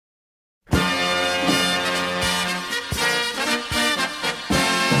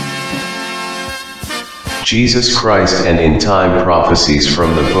Jesus Christ and in time prophecies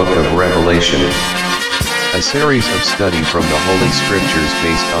from the book of Revelation. A series of study from the Holy Scriptures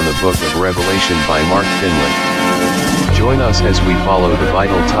based on the book of Revelation by Mark Finley. Join us as we follow the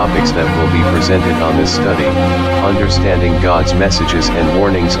vital topics that will be presented on this study, understanding God's messages and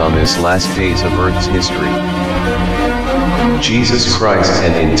warnings on this last days of Earth's history. Jesus Christ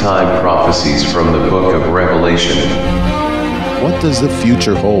and in time prophecies from the book of Revelation. What does the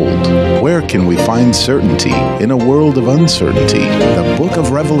future hold? Where can we find certainty in a world of uncertainty? The book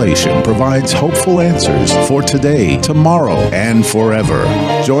of Revelation provides hopeful answers for today, tomorrow, and forever.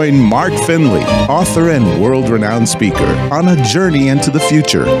 Join Mark Finley, author and world-renowned speaker, on a journey into the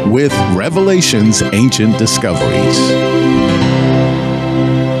future with Revelation's ancient discoveries.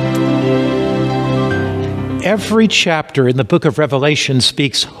 Every chapter in the book of Revelation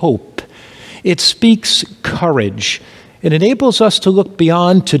speaks hope. It speaks courage. It enables us to look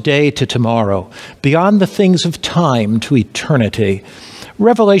beyond today to tomorrow, beyond the things of time to eternity.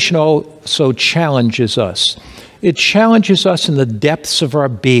 Revelation also challenges us. It challenges us in the depths of our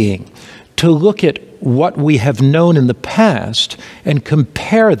being to look at what we have known in the past and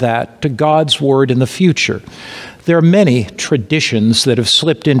compare that to God's word in the future. There are many traditions that have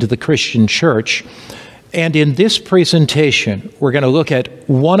slipped into the Christian church. And in this presentation, we're going to look at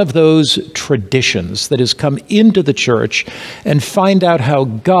one of those traditions that has come into the church and find out how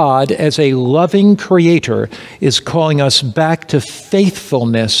God, as a loving creator, is calling us back to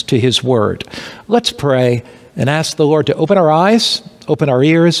faithfulness to his word. Let's pray and ask the Lord to open our eyes, open our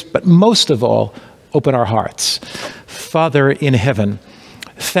ears, but most of all, open our hearts. Father in heaven,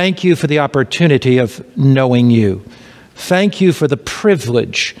 thank you for the opportunity of knowing you. Thank you for the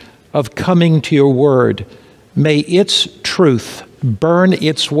privilege of coming to your word. May its truth burn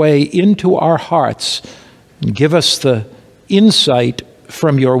its way into our hearts and give us the insight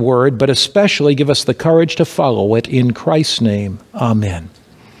from your word, but especially give us the courage to follow it. In Christ's name, amen.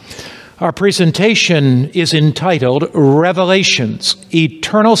 Our presentation is entitled Revelations,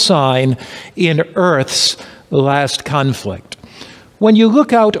 Eternal Sign in Earth's Last Conflict. When you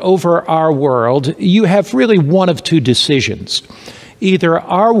look out over our world, you have really one of two decisions. Either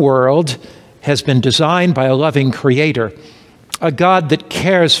our world has been designed by a loving creator, a God that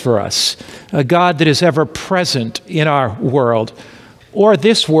cares for us, a God that is ever present in our world, or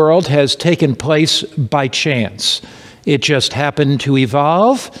this world has taken place by chance. It just happened to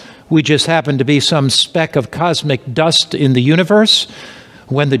evolve. We just happened to be some speck of cosmic dust in the universe.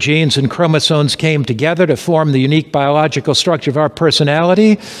 When the genes and chromosomes came together to form the unique biological structure of our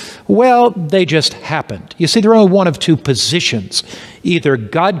personality, well, they just happened. You see, there are only one of two positions. Either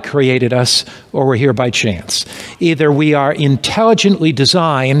God created us or we're here by chance. Either we are intelligently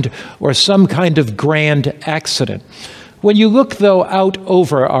designed or some kind of grand accident. When you look, though, out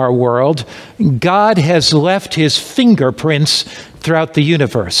over our world, God has left his fingerprints throughout the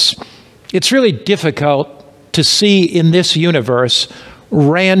universe. It's really difficult to see in this universe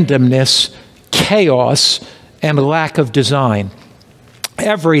randomness, chaos, and lack of design.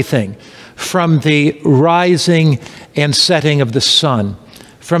 Everything from the rising and setting of the sun,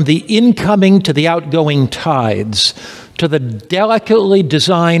 from the incoming to the outgoing tides, to the delicately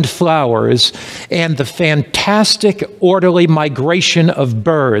designed flowers and the fantastic orderly migration of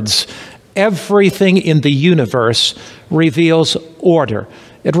birds, everything in the universe reveals order.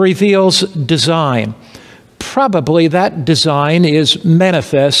 It reveals design. Probably that design is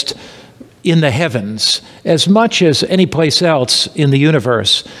manifest in the heavens as much as any place else in the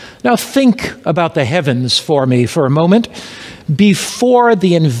universe. Now think about the heavens for me for a moment. Before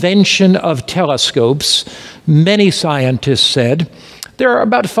the invention of telescopes, many scientists said there are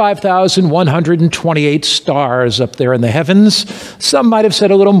about 5,128 stars up there in the heavens. Some might have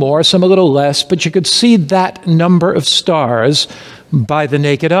said a little more, some a little less, but you could see that number of stars by the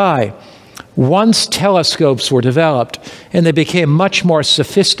naked eye. Once telescopes were developed and they became much more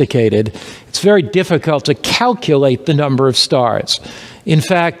sophisticated, it's very difficult to calculate the number of stars. In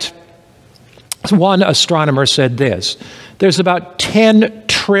fact, one astronomer said this: there's about 10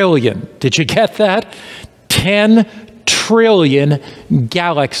 trillion, did you get that? 10 trillion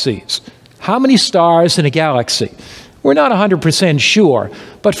galaxies. How many stars in a galaxy? We're not 100% sure,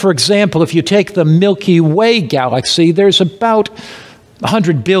 but for example, if you take the Milky Way galaxy, there's about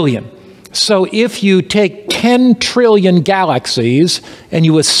 100 billion. So if you take 10 trillion galaxies and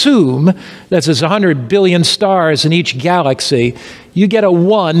you assume that there's 100 billion stars in each galaxy, you get a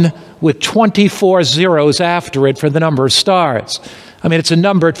 1 with 24 zeros after it for the number of stars. I mean, it's a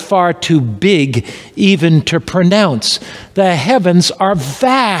number far too big even to pronounce. The heavens are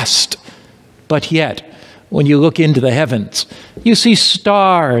vast, but yet, when you look into the heavens, you see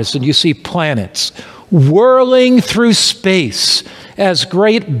stars and you see planets. whirling through space as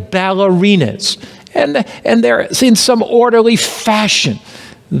great ballerinas. And they're in some orderly fashion.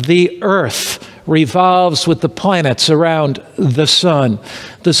 The earth revolves with the planets around the sun.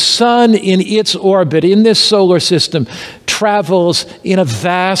 The sun in its orbit, in this solar system, travels in a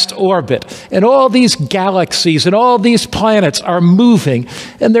vast orbit. And all these galaxies and all these planets are moving.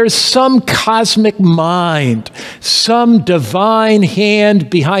 And there's some cosmic mind, some divine hand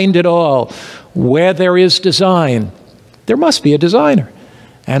behind it all. Where there is design, there must be a designer.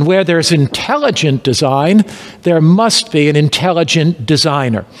 And where there's intelligent design, there must be an intelligent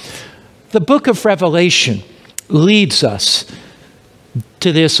designer. The book of Revelation leads us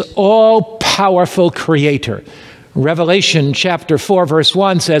to this all-powerful creator. Revelation chapter 4, verse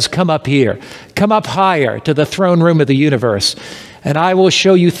 1 says, "Come up here, come up higher to the throne room of the universe, and I will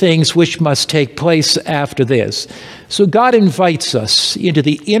show you things which must take place after this." So God invites us into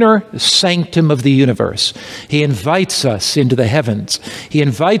the inner sanctum of the universe. He invites us into the heavens. He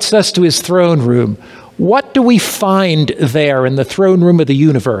invites us to his throne room. What do we find there in the throne room of the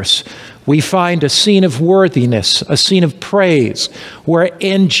universe? We find a scene of worthiness, a scene of praise, where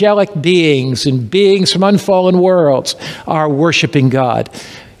angelic beings and beings from unfallen worlds are worshiping God.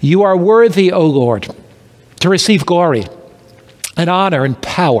 You are worthy, O Lord, to receive glory and honor and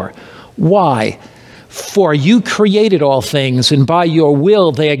power. Why? For you created all things, and by your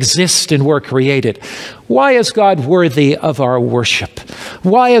will they exist and were created. Why is God worthy of our worship?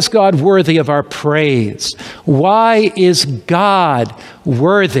 Why is God worthy of our praise? Why is God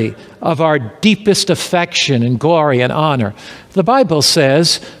worthy of our deepest affection and glory and honor? The Bible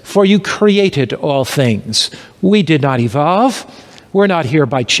says, "For you created all things." We did not evolve. We're not here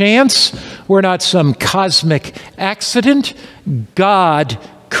by chance. We're not some cosmic accident. God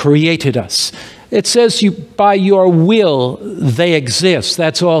created us. It says, by your will, they exist.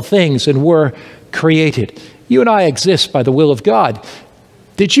 That's all things, and were created. You and I exist by the will of God.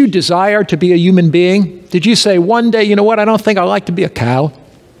 Did you desire to be a human being? Did you say, one day, you know what, I don't think I'd like to be a cow.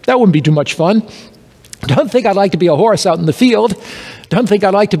 That wouldn't be too much fun. Don't think I'd like to be a horse out in the field. Don't think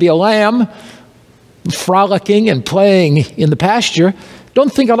I'd like to be a lamb, frolicking and playing in the pasture.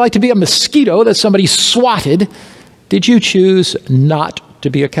 Don't think I'd like to be a mosquito that somebody swatted. Did you choose not to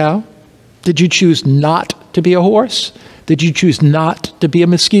be a cow? Did you choose not to be a horse? Did you choose not to be a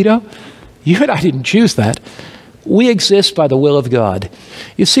mosquito? You and I didn't choose that. We exist by the will of God.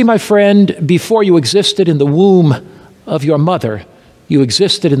 You see, my friend, before you existed in the womb of your mother, you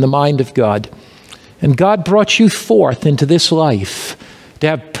existed in the mind of God. And God brought you forth into this life to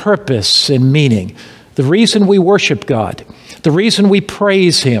have purpose and meaning. The reason we worship God, the reason we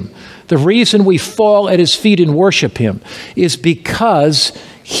praise him, the reason we fall at his feet and worship him is because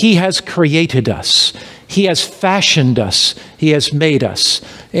he has created us. He has fashioned us. He has made us.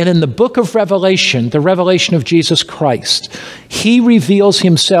 And in the book of Revelation, the revelation of Jesus Christ, he reveals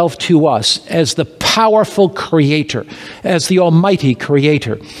himself to us as the powerful creator, as the almighty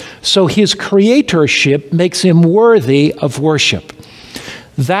creator. So his creatorship makes him worthy of worship.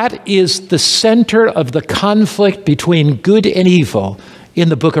 That is the center of the conflict between good and evil in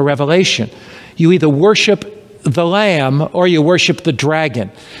the book of Revelation. You either worship the Lamb or you worship the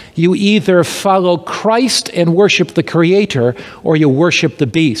dragon. You either follow Christ and worship the Creator or you worship the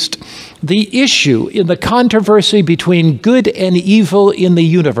beast. The issue in the controversy between good and evil in the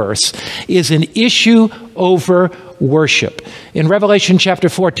universe is an issue over worship. In Revelation chapter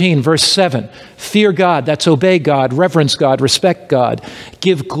 14, verse 7, fear God, that's obey God, reverence God, respect God,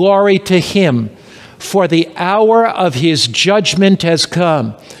 give glory to him, for the hour of his judgment has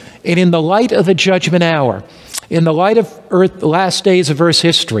come. And in the light of the judgment hour, in the light of the last days of Earth's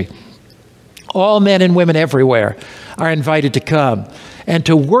history, all men and women everywhere are invited to come and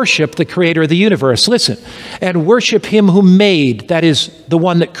to worship the creator of the universe. Listen, and worship him who made, that is, the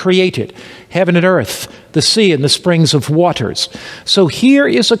one that created heaven and earth, the sea and the springs of waters. So here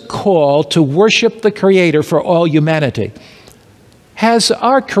is a call to worship the creator for all humanity. Has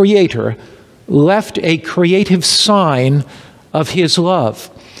our creator left a creative sign of his love?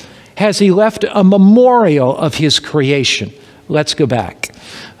 Has he left a memorial of his creation? Let's go back.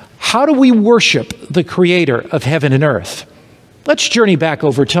 How do we worship the creator of heaven and earth? Let's journey back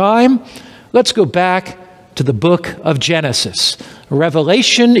over time. Let's go back to the book of Genesis.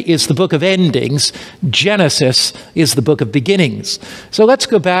 Revelation is the book of endings. Genesis is the book of beginnings. So let's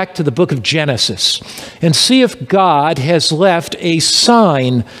go back to the book of Genesis and see if God has left a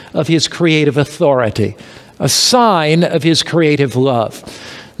sign of his creative authority, a sign of his creative love.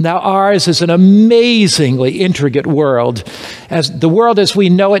 Now, ours is an amazingly intricate world. As the world as we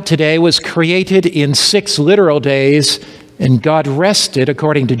know it today was created in 6 literal days and God rested,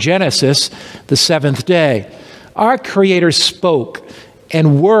 according to Genesis, the seventh day. Our Creator spoke,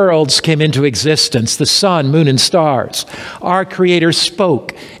 and worlds came into existence, the sun, moon, and stars. Our Creator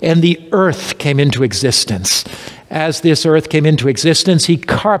spoke, and the earth came into existence. As this earth came into existence, He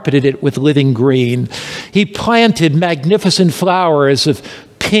carpeted it with living green. He planted magnificent flowers of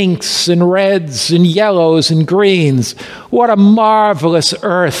pinks and reds and yellows and greens. What a marvelous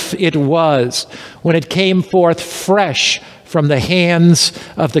earth it was when it came forth fresh from the hands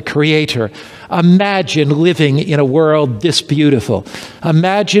of the Creator. Imagine living in a world this beautiful.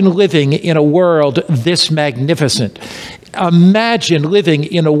 Imagine living in a world this magnificent. Imagine living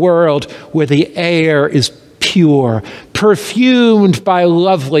in a world where the air is pure, perfumed by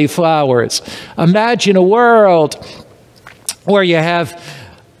lovely flowers. Imagine a world where you have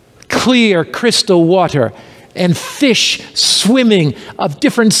clear crystal water and fish swimming of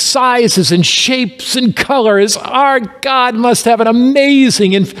different sizes and shapes and colors. Our God must have an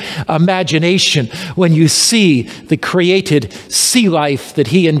amazing imagination when you see the created sea life that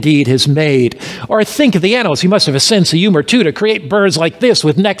He indeed has made. Or think of the animals. He must have a sense of humor, too, to create birds like this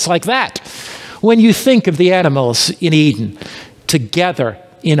with necks like that. When you think of the animals in Eden, together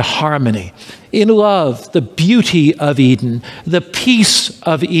in harmony, in love, the beauty of Eden, the peace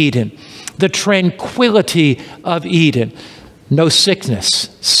of Eden, the tranquility of Eden, no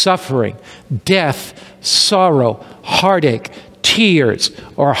sickness, suffering, death, sorrow, heartache, tears,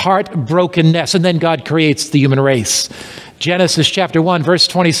 or heartbrokenness. And then God creates the human race. Genesis chapter 1, verse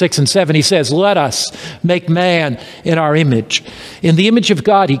 26 and 7, He says, "Let us make man in our image. In the image of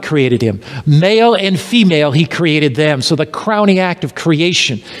God He created him. Male and female He created them." So the crowning act of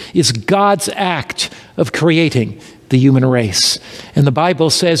creation is God's act of creating the human race. And the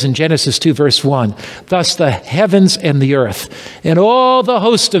Bible says in Genesis 2, verse 1, "Thus the heavens and the earth, and all the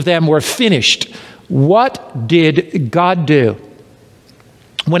host of them were finished." What did God do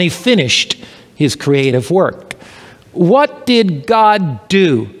when He finished His creative work? What did God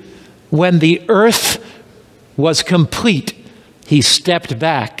do when the earth was complete? He stepped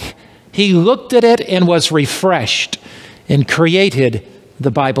back. He looked at it and was refreshed and created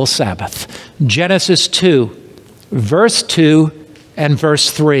the Bible Sabbath. Genesis 2, verse 2 and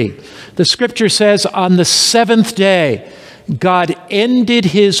verse 3. The scripture says, "On the seventh day, God ended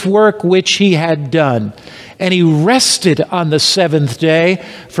His work which He had done, and He rested on the seventh day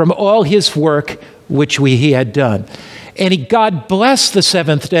from all His work which He had done. And God blessed the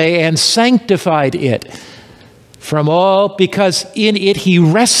seventh day and sanctified it from all, because in it He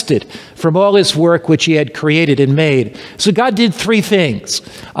rested from all His work which He had created and made." So God did three things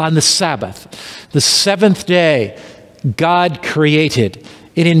on the Sabbath. The seventh day, God created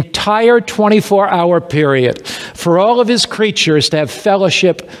an entire 24-hour period for all of His creatures to have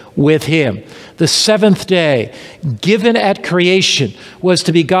fellowship with Him. The seventh day, given at creation, was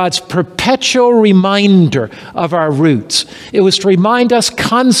to be God's perpetual reminder of our roots. It was to remind us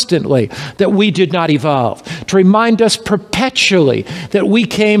constantly that we did not evolve, to remind us perpetually that we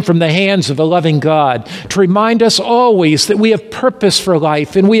came from the hands of a loving God, to remind us always that we have purpose for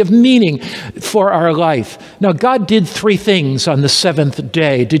life and we have meaning for our life. Now, God did three things on the seventh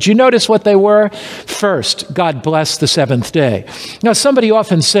day. Did you notice what they were? First, God blessed the seventh day. Now, somebody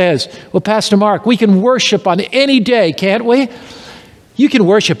often says, "Well, Pastor Mark, we can worship on any day, can't we?" You can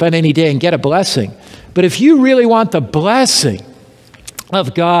worship on any day and get a blessing. But if you really want the blessing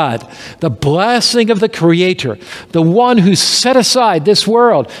of God, the blessing of the Creator, the one who set aside this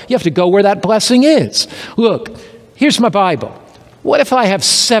world, you have to go where that blessing is. Look, here's my Bible. What if I have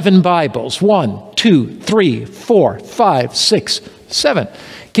 7 Bibles? 1, 2, 3, 4, 5, 6, 7.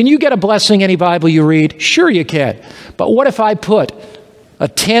 Can you get a blessing any Bible you read? Sure you can. But what if I put a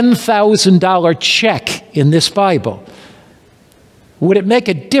 $10,000 check in this Bible? Would it make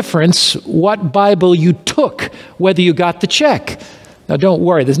a difference what Bible you took, whether you got the check? Now, don't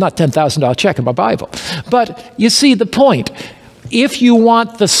worry, there's not a $10,000 check in my Bible. But you see the point. If you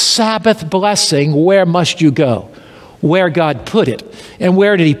want the Sabbath blessing, where must you go? Where God put it. And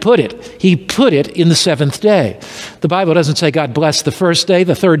where did He put it? He put it in the seventh day. The Bible doesn't say God blessed the first day,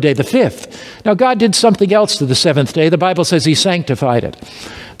 the third day, the fifth. Now, God did something else to the seventh day. The Bible says He sanctified it.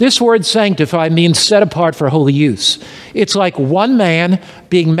 This word sanctify means set apart for holy use. It's like one man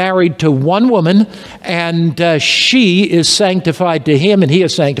being married to one woman, and she is sanctified to him, and he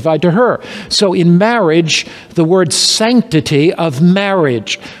is sanctified to her. So in marriage, the word sanctity of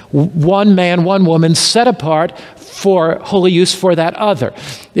marriage, one man, one woman, set apart for holy use for that other.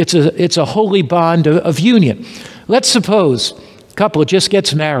 It's a holy bond of union. Let's suppose a couple just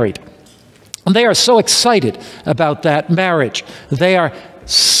gets married, and they are so excited about that marriage. They are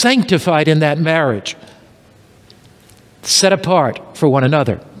sanctified in that marriage. set apart for one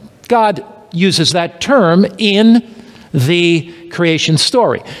another. God uses that term in the creation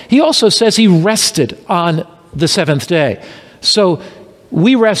story. He also says he rested on the seventh day. So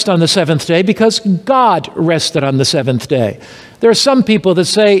we rest on the seventh day because God rested on the seventh day. There are some people that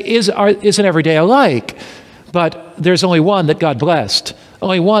say, isn't every day alike? But there's only one that God blessed,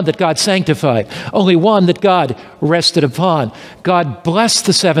 only one that God sanctified, only one that God rested upon. God blessed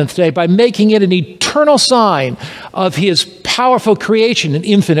the seventh day by making it an eternal sign of his powerful creation and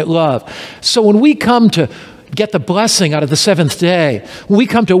infinite love. So when we come to get the blessing out of the seventh day, when we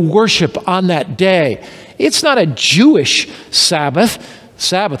come to worship on that day, it's not a Jewish Sabbath.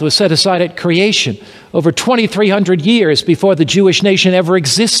 Sabbath was set aside at creation over 2,300 years before the Jewish nation ever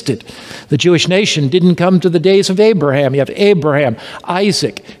existed. The Jewish nation didn't come to the days of Abraham. You have Abraham,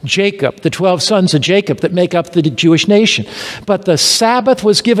 Isaac, Jacob, the 12 sons of Jacob that make up the Jewish nation. But the Sabbath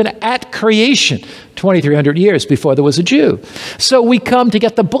was given at creation 2,300 years before there was a Jew. So we come to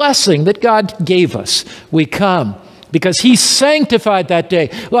get the blessing that God gave us. We come because he sanctified that day,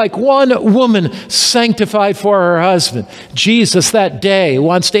 like one woman sanctified for her husband. Jesus that day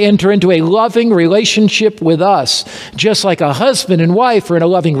wants to enter into a loving relationship with us, just like a husband and wife are in a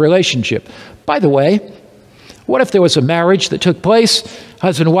loving relationship. By the way, what if there was a marriage that took place,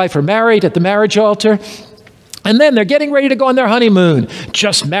 husband and wife are married at the marriage altar, and then they're getting ready to go on their honeymoon,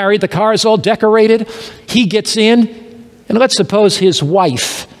 just married, the car is all decorated, he gets in, and let's suppose his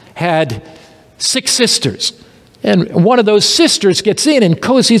wife had 6 sisters. And one of those sisters gets in and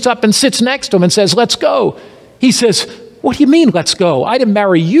cozies up and sits next to him and says, "Let's go." He says, "What do you mean, let's go? I didn't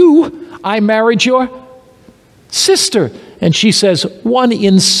marry you. I married your sister." And she says, 1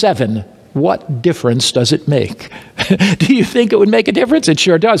 in 7. What difference does it make? Do you think it would make a difference? It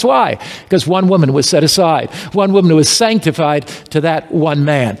sure does. Why? Because one woman was set aside. One woman was sanctified to that one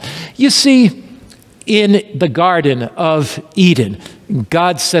man. You see, in the Garden of Eden,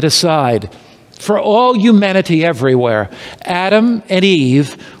 God set aside for all humanity everywhere. Adam and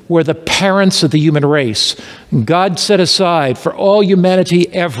Eve were the parents of the human race. God set aside for all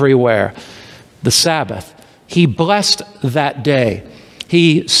humanity everywhere the Sabbath. He blessed that day.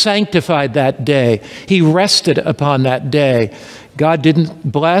 He sanctified that day. He rested upon that day. God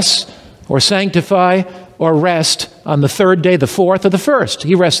didn't bless or sanctify or rest on the third day, the fourth, or the first.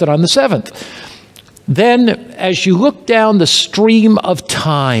 He rested on the seventh. Then, as you look down the stream of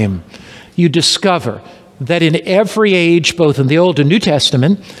time, you discover that in every age, both in the Old and New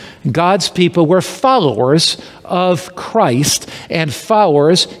Testament, God's people were followers of Christ and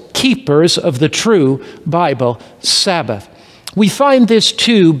followers, keepers of the true Bible Sabbath. We find this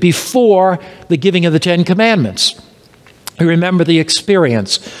too before the giving of the 10 Commandments. You remember the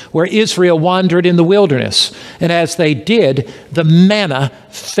experience where Israel wandered in the wilderness, and as they did, the manna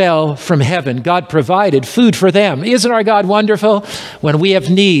fell from heaven. God provided food for them. Isn't our God wonderful? When we have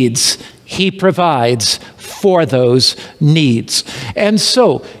needs, he provides for those needs. And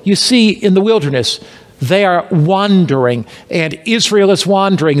so, you see, in the wilderness, they are wandering, and Israel is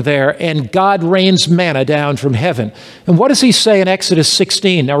wandering there, and God rains manna down from heaven. And what does he say in Exodus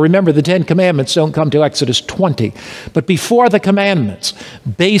 16? Now remember, the 10 Commandments don't come till Exodus 20. But before the commandments,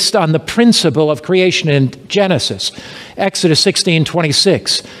 based on the principle of creation in Genesis, Exodus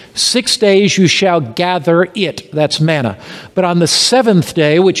 16:26, 6 days you shall gather it, that's manna. But on the 7th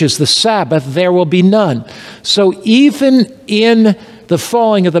day, which is the Sabbath, there will be none. So even in the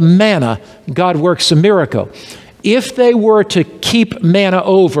falling of the manna, God works a miracle. If they were to keep manna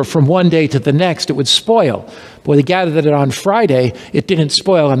over from one day to the next, it would spoil. But they gathered it on Friday, it didn't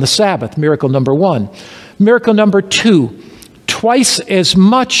spoil on the Sabbath. Miracle number 1. Miracle number 2, twice as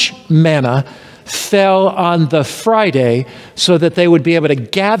much manna fell on the Friday so that they would be able to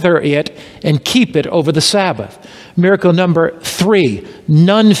gather it and keep it over the Sabbath. Miracle number 3,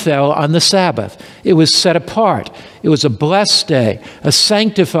 none fell on the Sabbath. It was set apart. It was a blessed day, a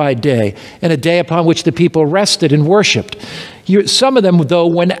sanctified day, and a day upon which the people rested and worshiped. Some of them, though,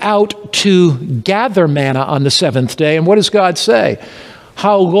 went out to gather manna on the 7th day, and what does God say?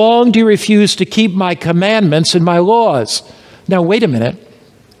 How long do you refuse to keep my commandments and my laws? Now, wait a minute.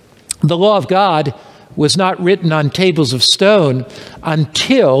 The law of God was not written on tables of stone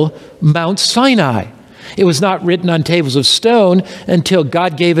until Mount Sinai. It was not written on tables of stone until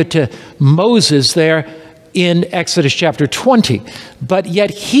God gave it to Moses there in Exodus chapter 20. But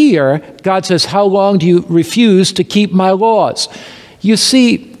yet here, God says, how long do you refuse to keep my laws? You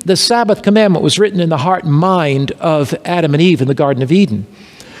see, the Sabbath commandment was written in the heart and mind of Adam and Eve in the Garden of Eden.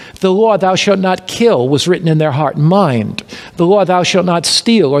 The law, thou shalt not kill, was written in their heart and mind. The law, thou shalt not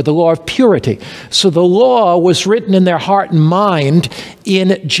steal, or the law of purity. So the law was written in their heart and mind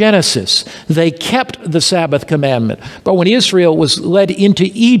in Genesis. They kept the Sabbath commandment. But when Israel was led into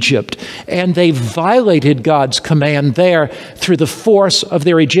Egypt and they violated God's command there through the force of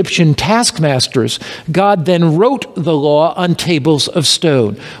their Egyptian taskmasters, God then wrote the law on tables of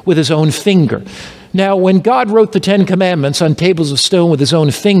stone with his own finger. Now, when God wrote the Ten Commandments on tables of stone with his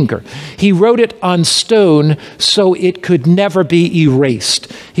own finger, he wrote it on stone so it could never be erased.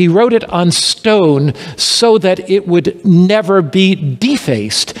 He wrote it on stone so that it would never be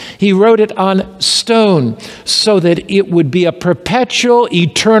defaced. He wrote it on stone so that it would be a perpetual,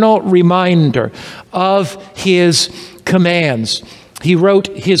 eternal reminder of his commands. He wrote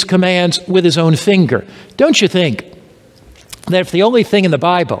his commands with his own finger. Don't you think that if the only thing in the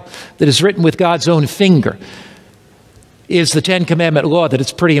Bible that is written with God's own finger is the Ten Commandment law, that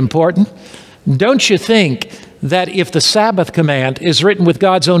it's pretty important? Don't you think that if the Sabbath command is written with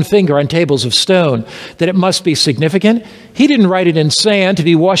God's own finger on tables of stone, that it must be significant? He didn't write it in sand to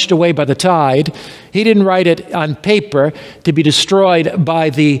be washed away by the tide. He didn't write it on paper to be destroyed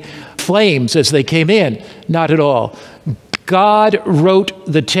by the flames as they came in. Not at all. God wrote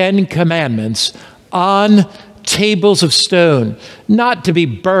the Ten Commandments on tables of stone, not to be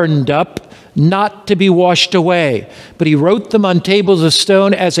burned up, not to be washed away, but he wrote them on tables of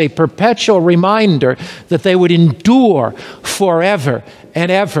stone as a perpetual reminder that they would endure forever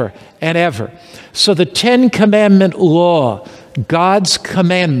and ever and ever. So the Ten Commandment law, God's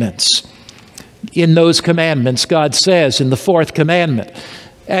commandments, in those commandments, God says in the fourth commandment,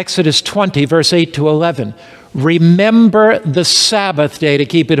 Exodus 20, verse 8 to 11, remember the Sabbath day to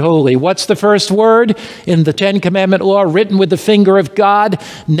keep it holy. What's the first word in the Ten Commandment law written with the finger of God?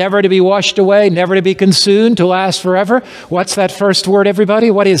 Never to be washed away, never to be consumed, to last forever. What's that first word,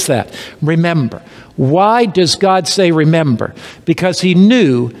 everybody? What is that? Remember. Why does God say remember? Because he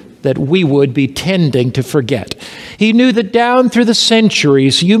knew that we would be tending to forget. He knew that down through the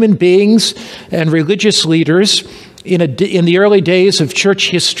centuries, human beings and religious leaders in the early days of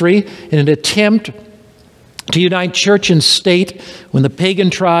church history, in an attempt to unite church and state, when the pagan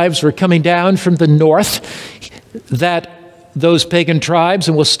tribes were coming down from the north, that those pagan tribes,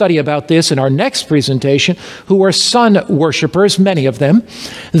 and we'll study about this in our next presentation, who were sun worshipers, many of them,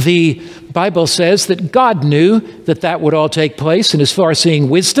 the Bible says that God knew that that would all take place in his far-seeing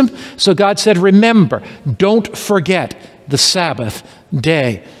wisdom. So God said, remember, don't forget the Sabbath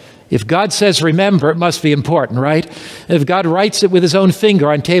day. If God says remember, it must be important, right? If God writes it with his own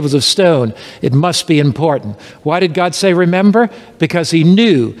finger on tables of stone, it must be important. Why did God say remember? Because he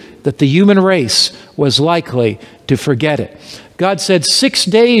knew that the human race was likely to forget it. God said, 6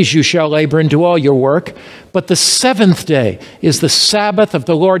 days you shall labor and do all your work, but the seventh day is the Sabbath of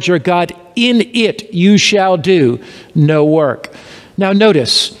the Lord your God. In it you shall do no work. Now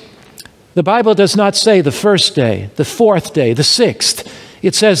notice, the Bible does not say the first day, the fourth day, the sixth.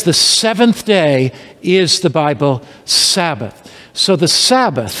 It says the seventh day is the Bible Sabbath. So the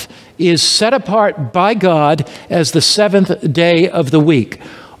Sabbath is set apart by God as the seventh day of the week.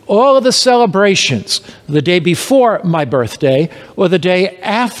 All of the celebrations, the day before my birthday or the day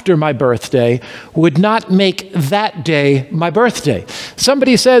after my birthday, would not make that day my birthday.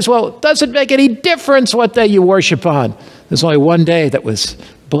 Somebody says, well, does it make any difference what day you worship on? There's only one day that was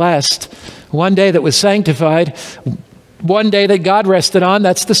blessed, one day that was sanctified, one day that God rested on,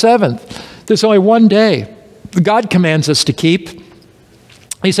 that's the seventh. There's only one day God commands us to keep.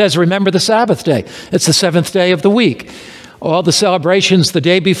 He says, remember the Sabbath day. It's the seventh day of the week. All the celebrations the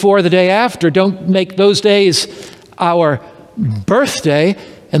day before, the day after, don't make those days our birthday.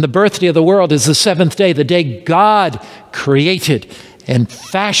 And the birthday of the world is the seventh day, the day God created and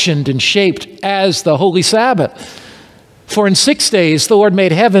fashioned and shaped as the Holy Sabbath. For in 6 days the Lord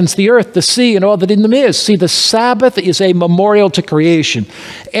made heavens, the earth, the sea, and all that in them is. See, the Sabbath is a memorial to creation.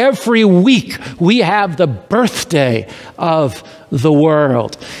 Every week we have the birthday of the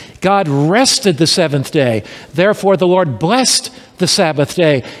world. God rested the seventh day. Therefore the Lord blessed the Sabbath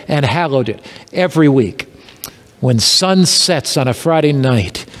day and hallowed it. Every week, when sun sets on a Friday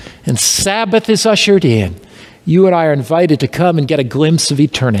night and Sabbath is ushered in, you and I are invited to come and get a glimpse of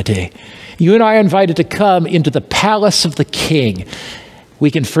eternity. You and I are invited to come into the palace of the King.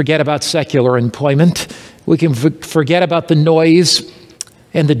 We can forget about secular employment. We can forget about the noise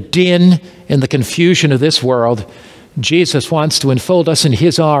and the din and the confusion of this world. Jesus wants to enfold us in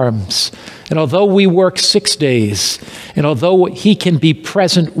his arms. And although we work 6 days, and although he can be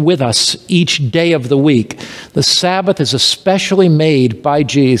present with us each day of the week, the Sabbath is especially made by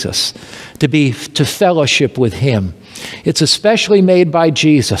Jesus to fellowship with him. It's especially made by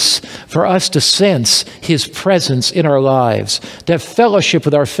Jesus for us to sense his presence in our lives, to have fellowship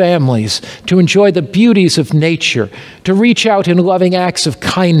with our families, to enjoy the beauties of nature, to reach out in loving acts of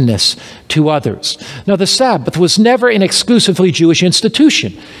kindness to others. Now, the Sabbath was never an exclusively Jewish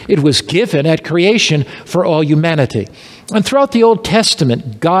institution. It was given at creation for all humanity. And throughout the Old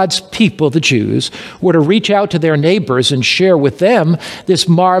Testament, God's people, the Jews, were to reach out to their neighbors and share with them this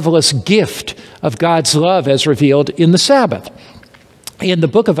marvelous gift of God's love as revealed in the Sabbath. In the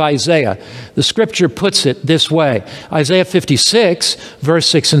book of Isaiah, the scripture puts it this way. Isaiah 56, verse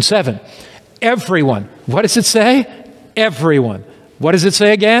 6 and 7. Everyone, what does it say? Everyone. What does it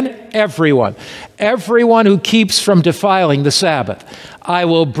say again? Everyone. Everyone who keeps from defiling the Sabbath, I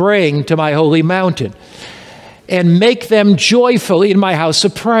will bring to my holy mountain and make them joyful in my house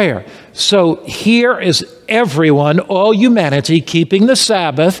of prayer. So here is everyone, all humanity, keeping the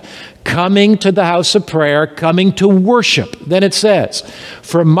Sabbath, coming to the house of prayer, coming to worship. Then it says,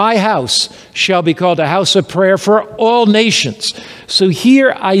 for my house shall be called a house of prayer for all nations. So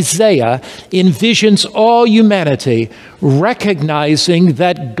here Isaiah envisions all humanity recognizing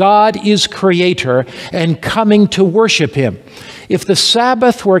that God is creator and coming to worship him. If the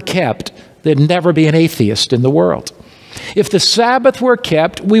Sabbath were kept, there'd never be an atheist in the world. If the Sabbath were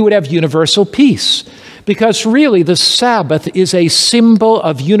kept, we would have universal peace, because really the Sabbath is a symbol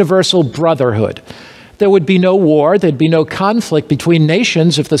of universal brotherhood. There would be no war, there'd be no conflict between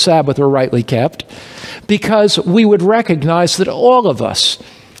nations if the Sabbath were rightly kept, because we would recognize that all of us,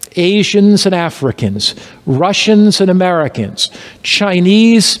 Asians and Africans, Russians and Americans,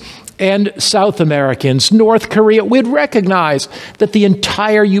 Chinese and South Americans, North Korea, we'd recognize that the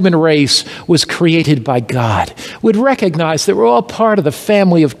entire human race was created by God. We'd recognize that we're all part of the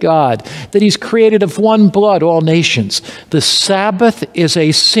family of God, that he's created of one blood all nations. The Sabbath is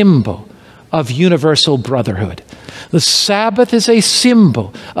a symbol of universal brotherhood. The Sabbath is a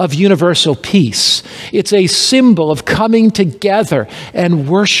symbol of universal peace. It's a symbol of coming together and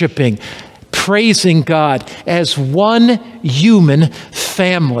worshiping, praising God as one human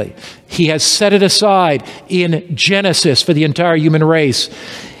family. He has set it aside in Genesis for the entire human race.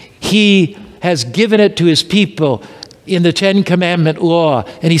 He has given it to his people in the 10 Commandment law.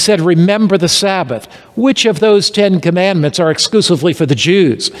 And he said, remember the Sabbath. Which of those 10 commandments are exclusively for the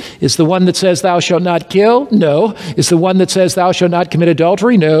Jews? Is the one that says thou shalt not kill? No. Is the one that says thou shalt not commit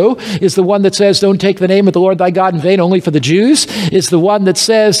adultery? No. Is the one that says don't take the name of the Lord thy God in vain only for the Jews? Is the one that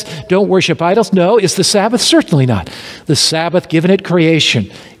says don't worship idols? No. Is the Sabbath? Certainly not. The Sabbath given at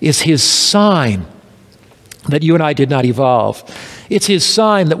creation is his sign that you and I did not evolve. It's his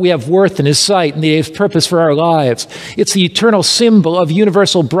sign that we have worth in his sight and that he has purpose for our lives. It's the eternal symbol of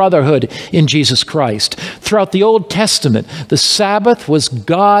universal brotherhood in Jesus Christ. Throughout the Old Testament, the Sabbath was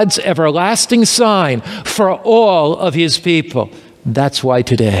God's everlasting sign for all of his people. That's why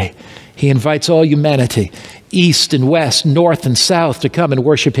today he invites all humanity, east and west, north and south, to come and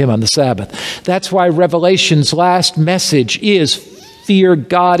worship him on the Sabbath. That's why Revelation's last message is fear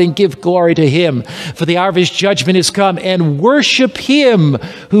God and give glory to him, for the hour of his judgment is come, and worship him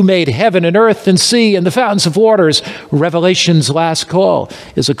who made heaven and earth and sea and the fountains of waters. Revelation's last call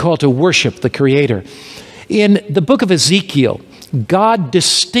is a call to worship the Creator. In the book of Ezekiel, God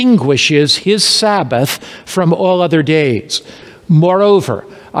distinguishes his Sabbath from all other days. Moreover,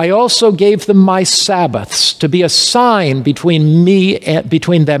 I also gave them my Sabbaths to be a sign between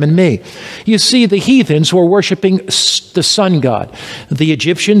them and me. You see, the heathens were worshiping the sun god. The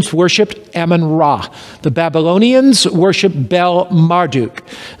Egyptians worshipped Amun-Ra. The Babylonians worshipped Bel-Marduk.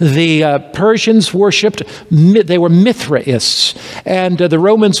 The Persians worshipped, they were Mithraists. And the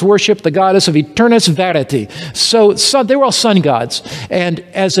Romans worshipped the goddess of Eternus Verity. So they were all sun gods. And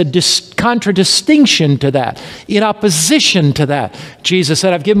as a contradistinction to that, in opposition to that, Jesus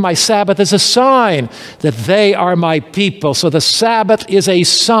said, I've given my Sabbath as a sign that they are my people. So the Sabbath is a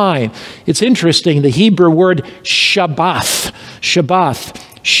sign. It's interesting, the Hebrew word Shabbath,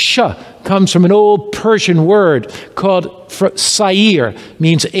 Sh comes from an old Persian word called Sair,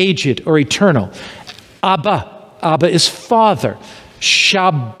 means aged or eternal. Abba is father.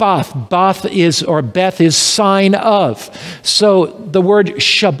 Shabbath, Beth is sign of. So the word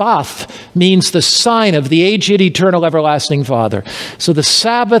Shabbath means the sign of the aged, eternal, everlasting Father. So the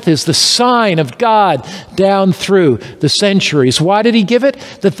Sabbath is the sign of God down through the centuries. Why did he give it?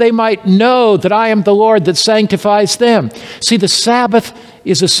 That they might know that I am the Lord that sanctifies them. See, the Sabbath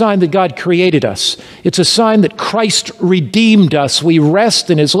is a sign that God created us. It's a sign that Christ redeemed us. We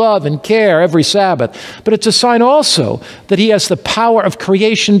rest in his love and care every Sabbath. But it's a sign also that he has the power of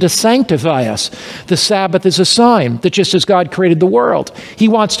creation to sanctify us. The Sabbath is a sign that just as God created the world, he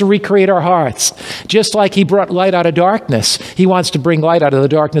wants to recreate our hearts. Just like he brought light out of darkness, he wants to bring light out of the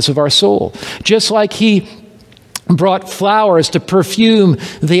darkness of our soul. Just like he brought flowers to perfume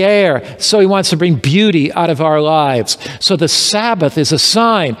the air, so he wants to bring beauty out of our lives. So the Sabbath is a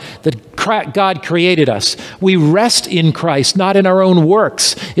sign that God created us. We rest in Christ, not in our own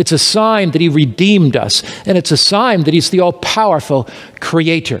works. It's a sign that he redeemed us, and it's a sign that he's the all-powerful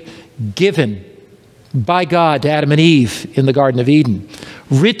creator, given by God to Adam and Eve in the Garden of Eden,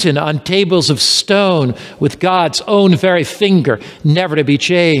 written on tables of stone with God's own very finger, never to be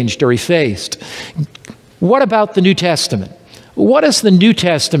changed or effaced. What about the New Testament? What does the New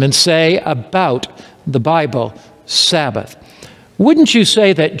Testament say about the Bible Sabbath? Wouldn't you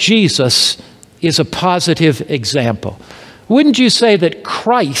say that Jesus is a positive example? Wouldn't you say that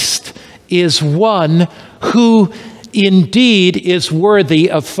Christ is one who indeed is worthy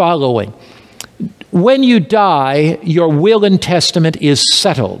of following? When you die, your will and testament is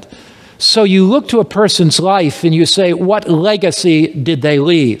settled. So you look to a person's life and you say, what legacy did they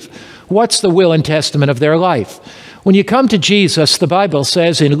leave? What's the will and testament of their life? When you come to Jesus, the Bible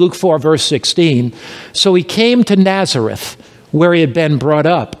says in Luke 4, verse 16, so he came to Nazareth, where he had been brought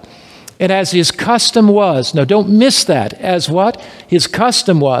up. And as his custom was, now don't miss that, as what? His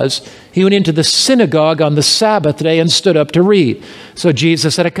custom was, he went into the synagogue on the Sabbath day and stood up to read. So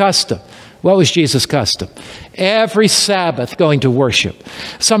Jesus had a custom. What was Jesus' custom? Every Sabbath going to worship.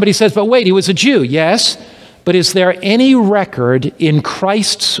 Somebody says, but wait, he was a Jew. Yes. But is there any record in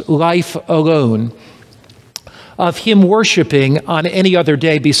Christ's life alone of him worshiping on any other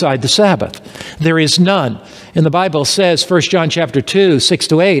day beside the Sabbath? There is none. And the Bible says, 1 John chapter 2,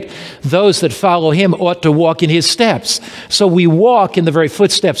 6-8, those that follow him ought to walk in his steps. So we walk in the very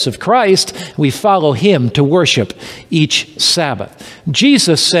footsteps of Christ. We follow him to worship each Sabbath.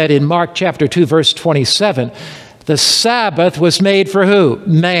 Jesus said in Mark chapter 2, verse 27, the Sabbath was made for who?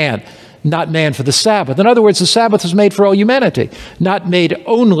 Man. Not man for the Sabbath. In other words, the Sabbath was made for all humanity, not made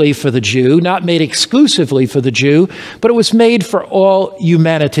only for the Jew, not made exclusively for the Jew, but it was made for all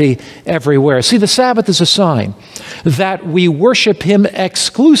humanity everywhere. See, the Sabbath is a sign that we worship him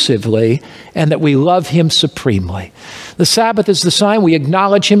exclusively and that we love him supremely. The Sabbath is the sign we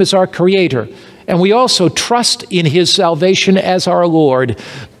acknowledge him as our creator, and we also trust in his salvation as our Lord,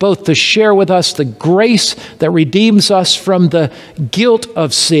 both to share with us the grace that redeems us from the guilt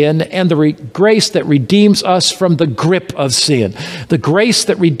of sin and the grace that redeems us from the grip of sin, the grace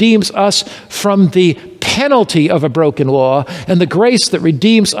that redeems us from the penalty of a broken law, and the grace that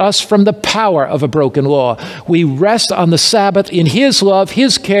redeems us from the power of a broken law. We rest on the Sabbath in his love,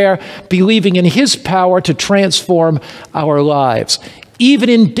 his care, believing in his power to transform our lives. Even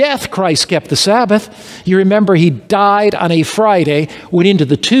in death, Christ kept the Sabbath. You remember he died on a Friday, went into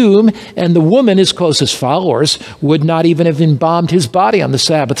the tomb, and the woman, his closest followers, would not even have embalmed his body on the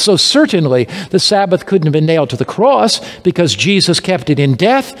Sabbath. So certainly the Sabbath couldn't have been nailed to the cross because Jesus kept it in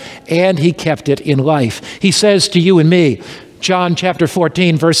death and he kept it in life. He says to you and me, John chapter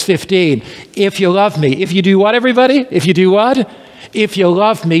 14, verse 15, if you love me, if you do what, everybody? If you do what? If you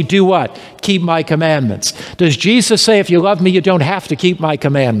love me, do what? Keep my commandments. Does Jesus say, if you love me, you don't have to keep my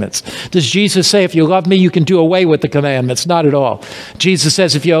commandments? Does Jesus say, if you love me, you can do away with the commandments? Not at all. Jesus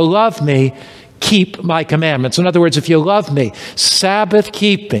says, if you love me, keep my commandments. In other words, if you love me, Sabbath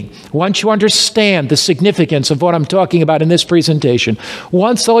keeping, once you understand the significance of what I'm talking about in this presentation,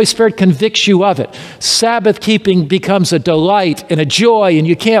 once the Holy Spirit convicts you of it, Sabbath keeping becomes a delight and a joy, and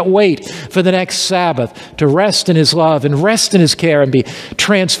you can't wait for the next Sabbath to rest in his love and rest in his care and be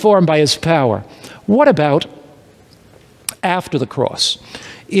transformed by his power. What about after the cross?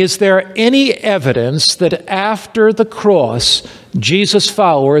 Is there any evidence that after the cross, Jesus'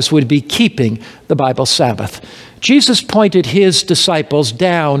 followers would be keeping the Bible Sabbath? Jesus pointed his disciples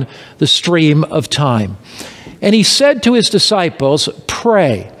down the stream of time. And he said to his disciples,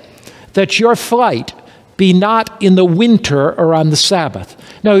 pray that your flight be not in the winter or on the Sabbath.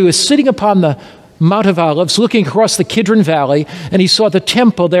 Now, he was sitting upon the Mount of Olives, looking across the Kidron Valley, and he saw the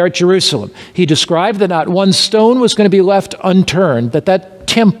temple there at Jerusalem. He described that not one stone was going to be left unturned, that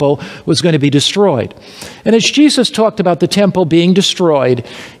temple was going to be destroyed. And as Jesus talked about the temple being destroyed,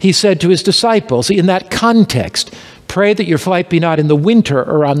 he said to his disciples, in that context, pray that your flight be not in the winter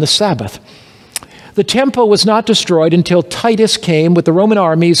or on the Sabbath. The temple was not destroyed until Titus came with the Roman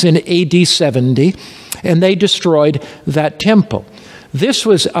armies in AD 70, and they destroyed that temple. This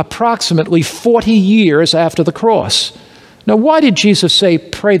was approximately 40 years after the cross. Now, why did Jesus say,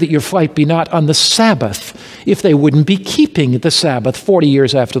 pray that your flight be not on the Sabbath, if they wouldn't be keeping the Sabbath 40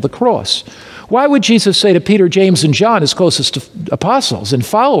 years after the cross? Why would Jesus say to Peter, James, and John, his closest apostles and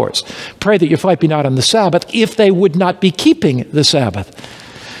followers, pray that your flight be not on the Sabbath, if they would not be keeping the Sabbath?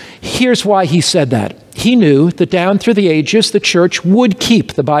 Here's why he said that. He knew that down through the ages, the church would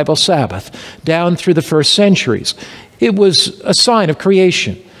keep the Bible Sabbath, down through the first centuries. It was a sign of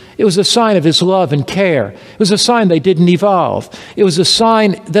creation. It was a sign of his love and care. It was a sign they didn't evolve. It was a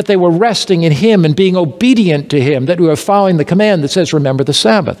sign that they were resting in him and being obedient to him, that we were following the command that says, remember the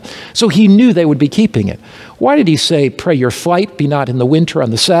Sabbath. So he knew they would be keeping it. Why did he say, pray your flight be not in the winter on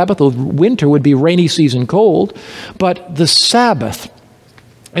the Sabbath? The winter would be rainy season cold, but the Sabbath.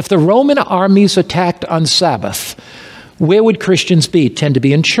 If the Roman armies attacked on Sabbath, where would Christians be? Tend to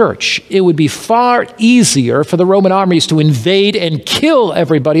be in church. It would be far easier for the Roman armies to invade and kill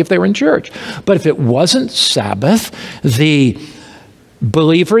everybody if they were in church. But if it wasn't Sabbath, the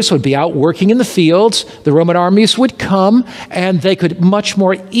believers would be out working in the fields, the Roman armies would come, and they could much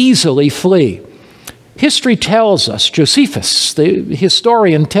more easily flee. History tells us, Josephus, the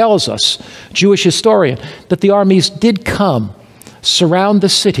historian tells us, Jewish historian, that the armies did come, surround the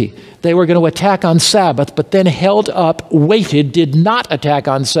city. They were going to attack on Sabbath, but then held up, waited, did not attack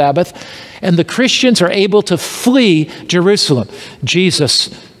on Sabbath, and the Christians are able to flee Jerusalem. Jesus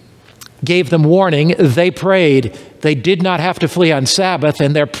gave them warning. They prayed. They did not have to flee on Sabbath,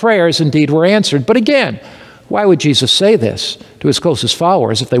 and their prayers indeed were answered. But again, why would Jesus say this to his closest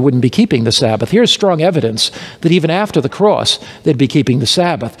followers if they wouldn't be keeping the Sabbath? Here's strong evidence that even after the cross, they'd be keeping the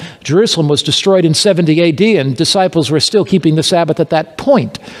Sabbath. Jerusalem was destroyed in 70 AD, and disciples were still keeping the Sabbath at that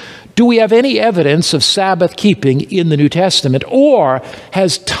point. Do we have any evidence of Sabbath keeping in the New Testament, or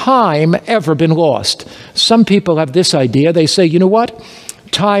has time ever been lost? Some people have this idea. They say, you know what?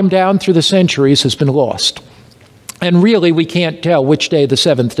 Time down through the centuries has been lost. And really, we can't tell which day the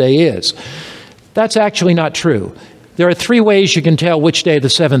seventh day is. That's actually not true. There are three ways you can tell which day the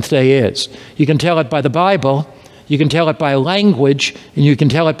seventh day is. You can tell it by the Bible, you can tell it by language, and you can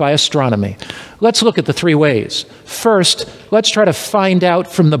tell it by astronomy. Let's look at the three ways. First, let's try to find out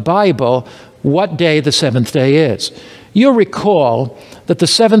from the Bible what day the seventh day is. You'll recall that the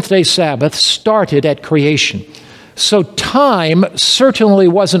seventh-day Sabbath started at creation. So time certainly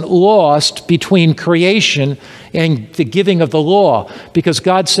wasn't lost between creation and the giving of the law, because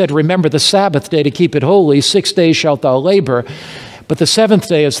God said, remember the Sabbath day to keep it holy. 6 days shalt thou labor, but the seventh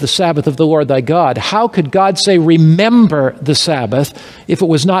day is the Sabbath of the Lord thy God. How could God say, remember the Sabbath, if it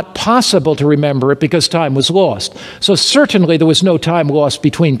was not possible to remember it because time was lost? So certainly there was no time lost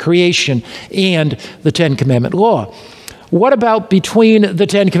between creation and the Ten Commandment law. What about between the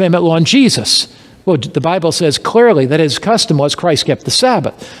Ten Commandment law and Jesus? Well, the Bible says clearly that his custom was Christ kept the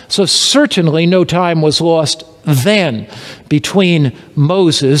Sabbath. So certainly no time was lost then between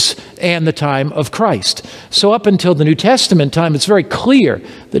Moses and the time of Christ. So up until the New Testament time, it's very clear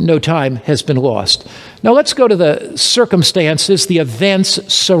that no time has been lost. Now let's go to the circumstances, the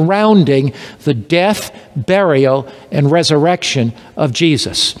events surrounding the death, burial, and resurrection of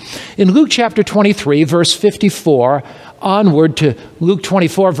Jesus. In Luke chapter 23, verse 54, onward to Luke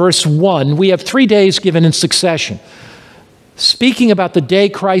 24, verse 1, we have 3 days given in succession. Speaking about the day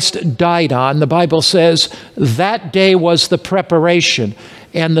Christ died on, the Bible says, that day was the preparation,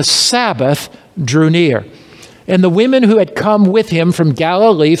 and the Sabbath drew near. And the women who had come with him from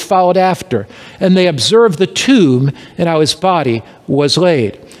Galilee followed after, and they observed the tomb and how his body was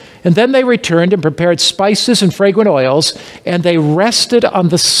laid. And then they returned and prepared spices and fragrant oils, and they rested on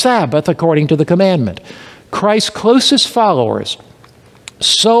the Sabbath according to the commandment. Christ's closest followers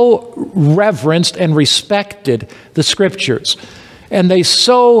so reverenced and respected the Scriptures, and they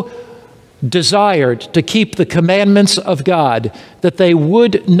so desired to keep the commandments of God that they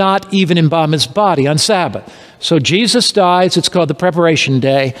would not even embalm his body on Sabbath. So Jesus dies, it's called the preparation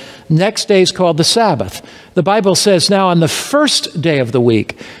day. Next day is called the Sabbath. The Bible says now on the first day of the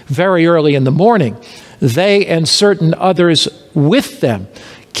week, very early in the morning, they and certain others with them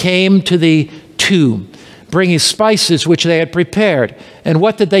came to the tomb, bringing spices which they had prepared. And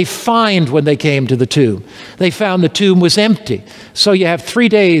what did they find when they came to the tomb? They found the tomb was empty. So you have 3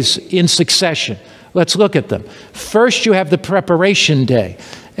 days in succession. Let's look at them. First, you have the preparation day.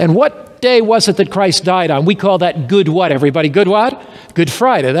 And what day was it that Christ died on? We call that Good what, everybody? Good what? Good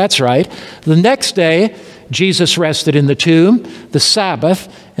Friday, that's right. The next day, Jesus rested in the tomb, the Sabbath,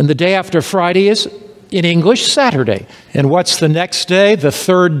 and the day after Friday is, in English, Saturday. And what's the next day, the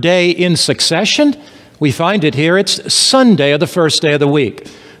third day in succession? We find it here. It's Sunday of the first day of the week.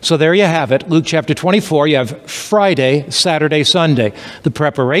 So there you have it. Luke chapter 24, you have Friday, Saturday, Sunday. The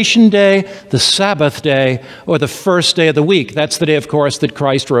preparation day, the Sabbath day, or the first day of the week. That's the day, of course, that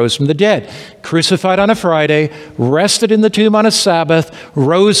Christ rose from the dead. Crucified on a Friday, rested in the tomb on a Sabbath,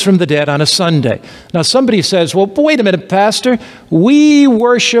 rose from the dead on a Sunday. Now somebody says, well, wait a minute, Pastor. We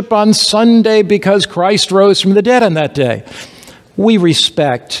worship on Sunday because Christ rose from the dead on that day. We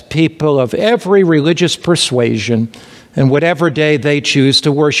respect people of every religious persuasion and whatever day they choose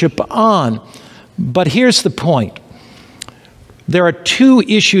to worship on. But here's the point. There are two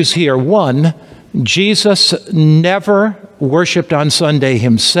issues here. One, Jesus never worshiped on Sunday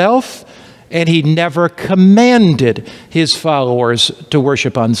himself, and he never commanded his followers to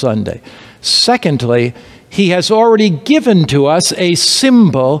worship on Sunday. Secondly, he has already given to us a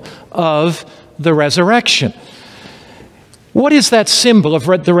symbol of the resurrection. What is that symbol of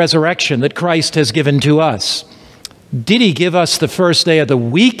the resurrection that Christ has given to us? Did he give us the first day of the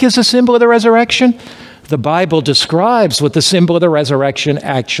week as a symbol of the resurrection? The Bible describes what the symbol of the resurrection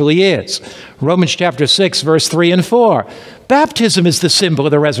actually is. Romans chapter 6, verse 3 and 4. Baptism is the symbol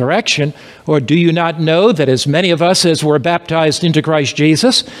of the resurrection. Or do you not know that as many of us as were baptized into Christ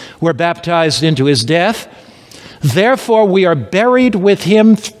Jesus were baptized into his death? Therefore we are buried with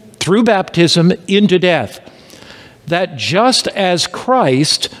him through baptism into death, that just as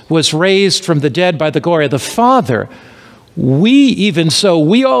Christ was raised from the dead by the glory of the Father,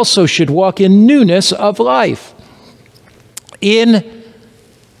 we also should walk in newness of life. In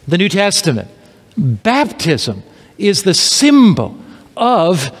the New Testament, baptism is the symbol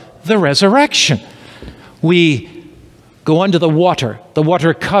of the resurrection. We go under the water. The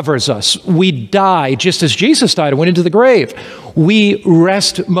water covers us. We die just as Jesus died and went into the grave. We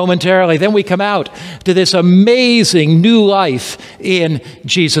rest momentarily. Then we come out to this amazing new life in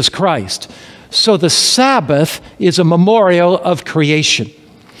Jesus Christ. So the Sabbath is a memorial of creation.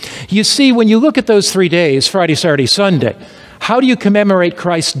 You see, when you look at those 3 days, Friday, Saturday, Sunday, how do you commemorate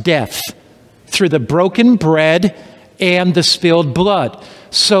Christ's death? Through the broken bread and the spilled blood.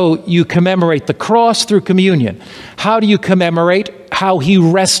 So you commemorate the cross through communion. How do you commemorate how he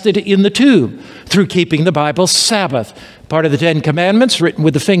rested in the tomb? Through keeping the Bible's Sabbath. Part of the 10 Commandments, written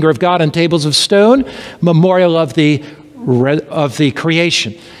with the finger of God on tables of stone, memorial of the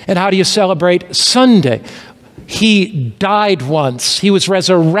creation. And how do you celebrate Sunday? He died once. He was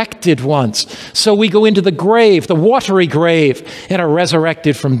resurrected once. So we go into the grave, the watery grave, and are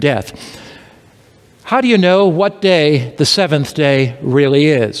resurrected from death. How do you know what day the seventh day really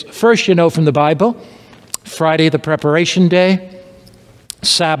is? First, you know from the Bible. Friday, the preparation day.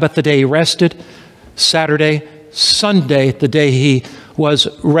 Sabbath, the day he rested. Saturday, Sunday, the day he was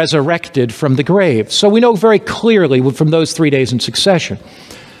resurrected from the grave. So we know very clearly from those 3 days in succession.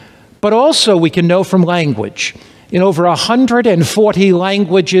 But also we can know from language. In over 140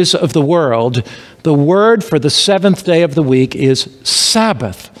 languages of the world, the word for the seventh day of the week is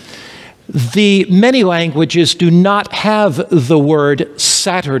Sabbath. The many languages do not have the word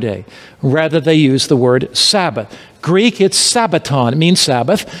Saturday. Rather, they use the word Sabbath. Greek, it's Sabbaton, it means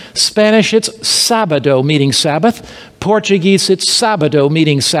Sabbath. Spanish, it's Sabado, meaning Sabbath. Portuguese, it's Sabado,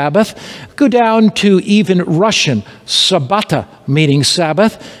 meaning Sabbath. Go down to even Russian, Sabbata, meaning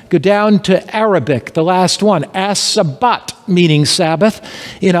Sabbath. Go down to Arabic, the last one, As-Sabbat, meaning Sabbath.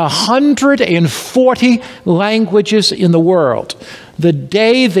 In 140 languages in the world, the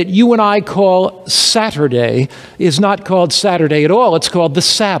day that you and I call Saturday is not called Saturday at all. It's called the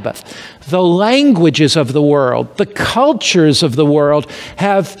Sabbath. The languages of the world, the cultures of the world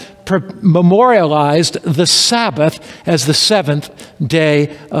have memorialized the Sabbath as the seventh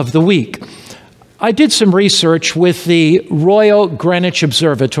day of the week. I did some research with the Royal Greenwich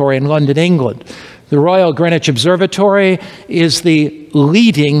Observatory in London, England. The Royal Greenwich Observatory is the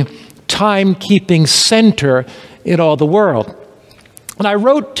leading timekeeping center in all the world. And I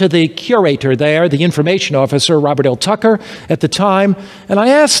wrote to the curator there, the information officer, Robert L. Tucker, at the time, and I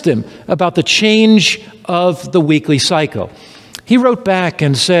asked him about the change of the weekly cycle. He wrote back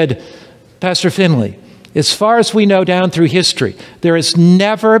and said, Pastor Finley, as far as we know down through history, there has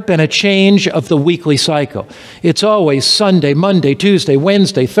never been a change of the weekly cycle. It's always Sunday, Monday, Tuesday,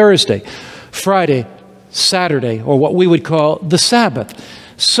 Wednesday, Thursday, Friday, Saturday, or what we would call the Sabbath.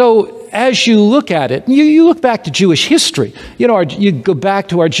 So as you look at it, you look back to Jewish history. You know, you go back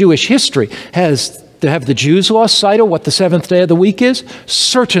to our Jewish history. Have the Jews lost sight of what the seventh day of the week is?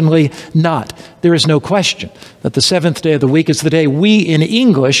 Certainly not. There is no question that the seventh day of the week is the day we in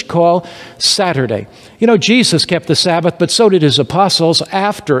English call Saturday. You know, Jesus kept the Sabbath, but so did his apostles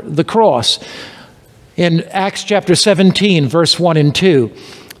after the cross. In Acts chapter 17, verse 1 and 2,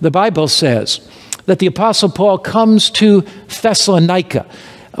 the Bible says that the Apostle Paul comes to Thessalonica,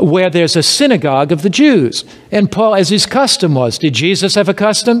 where there's a synagogue of the Jews. And Paul, as his custom was, did Jesus have a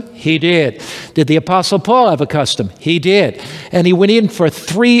custom? He did. Did the Apostle Paul have a custom? He did. And he went in for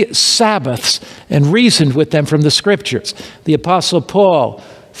 3 Sabbaths and reasoned with them from the Scriptures. The Apostle Paul,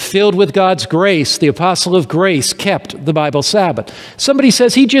 filled with God's grace, the apostle of grace, kept the Bible Sabbath. Somebody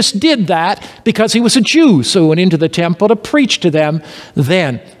says he just did that because he was a Jew, so he went into the temple to preach to them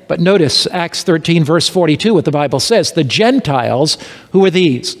then. But notice Acts 13, verse 42, what the Bible says. The Gentiles, who are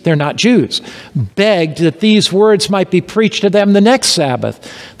these? They're not Jews, begged that these words might be preached to them the next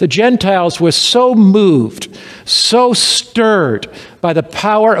Sabbath. The Gentiles were so moved, so stirred by the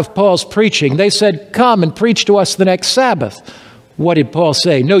power of Paul's preaching, they said, come and preach to us the next Sabbath. What did Paul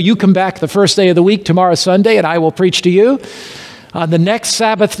say? No, you come back the first day of the week, tomorrow Sunday, and I will preach to you. On the next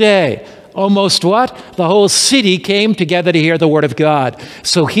Sabbath day, almost what? The whole city came together to hear the word of God.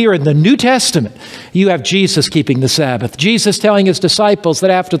 So here in the New Testament, you have Jesus keeping the Sabbath. Jesus telling his disciples that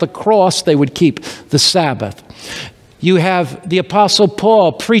after the cross, they would keep the Sabbath. You have the Apostle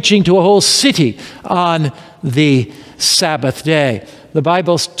Paul preaching to a whole city on the Sabbath day. The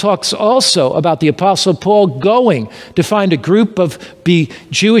Bible talks also about the Apostle Paul going to find a group of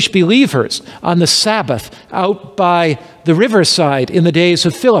Jewish believers on the Sabbath out by the riverside in the days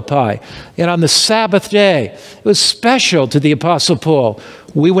of Philippi. And on the Sabbath day, it was special to the Apostle Paul.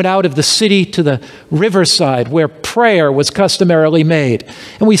 We went out of the city to the riverside where prayer was customarily made.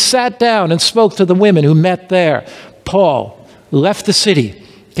 And we sat down and spoke to the women who met there. Paul left the city,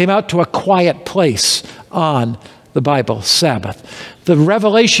 came out to a quiet place on the Bible Sabbath. The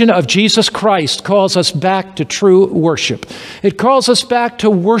revelation of Jesus Christ calls us back to true worship. It calls us back to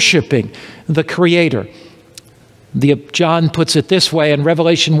worshiping the Creator. John puts it this way in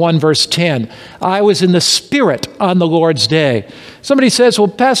Revelation 1, verse 10. I was in the Spirit on the Lord's day. Somebody says, well,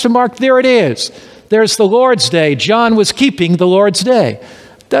 Pastor Mark, there it is. There's the Lord's day. John was keeping the Lord's day.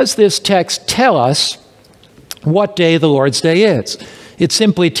 Does this text tell us what day the Lord's day is? It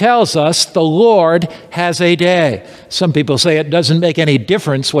simply tells us the Lord has a day. Some people say it doesn't make any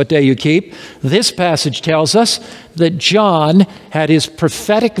difference what day you keep. This passage tells us that John had his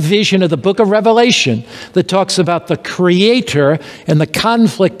prophetic vision of the book of Revelation that talks about the Creator and the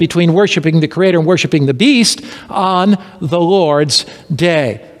conflict between worshiping the Creator and worshiping the beast on the Lord's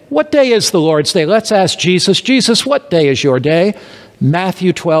day. What day is the Lord's day? Let's ask Jesus. Jesus, what day is your day?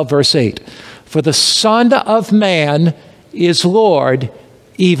 Matthew 12, verse 8. For the Son of Man is Lord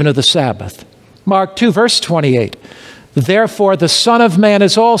even of the Sabbath. Mark 2, verse 28. Therefore, the Son of Man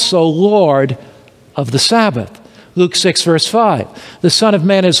is also Lord of the Sabbath. Luke 6, verse 5. The Son of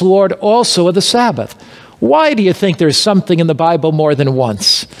Man is Lord also of the Sabbath. Why do you think there's something in the Bible more than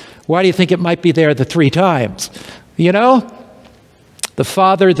once? Why do you think it might be there the 3 times? You know, the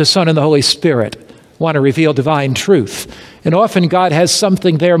Father, the Son, and the Holy Spirit want to reveal divine truth. And often God has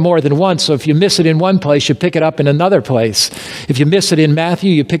something there more than once. So if you miss it in one place, you pick it up in another place. If you miss it in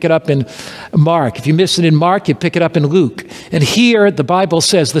Matthew, you pick it up in Mark. If you miss it in Mark, you pick it up in Luke. And here the Bible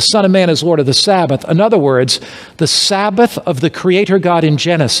says the Son of Man is Lord of the Sabbath. In other words, the Sabbath of the Creator God in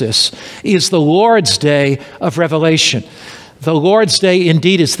Genesis is the Lord's day of Revelation. The Lord's day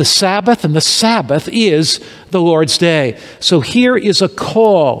indeed is the Sabbath, and the Sabbath is the Lord's day. So here is a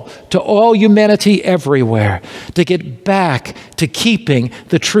call to all humanity everywhere to get back to keeping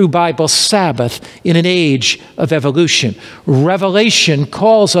the true Bible Sabbath in an age of evolution. Revelation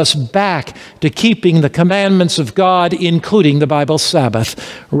calls us back to keeping the commandments of God, including the Bible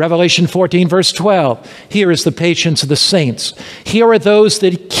Sabbath. Revelation 14, verse 12. Here is the patience of the saints. Here are those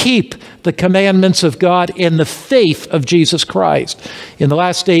that keep the commandments of God in the faith of Jesus Christ. In the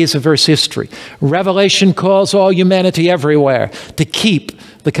last days of Earth's history, Revelation calls all humanity everywhere to keep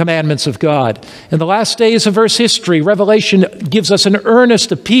the commandments of God. In the last days of Earth's history, Revelation gives us an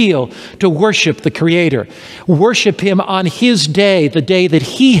earnest appeal to worship the Creator. Worship Him on His day, the day that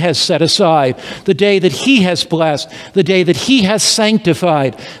He has set aside, the day that He has blessed, the day that He has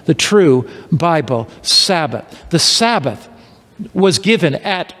sanctified, the true Bible Sabbath. The Sabbath was given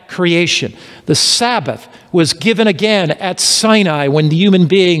at creation. The Sabbath was given again at Sinai when the human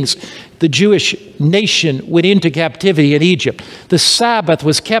beings, the Jewish nation, went into captivity in Egypt. The Sabbath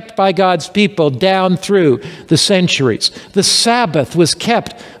was kept by God's people down through the centuries. The Sabbath was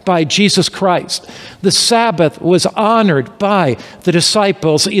kept by Jesus Christ. The Sabbath was honored by the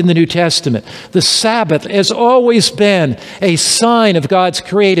disciples in the New Testament. The Sabbath has always been a sign of God's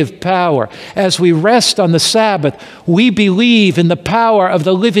creative power. As we rest on the Sabbath, we believe in the power of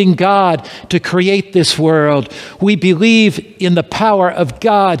the living God to create this world. We believe in the power of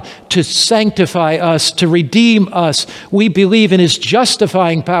God to sanctify us, to redeem us. We believe in His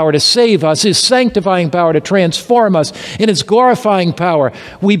justifying power to save us, His sanctifying power to transform us, in His glorifying power.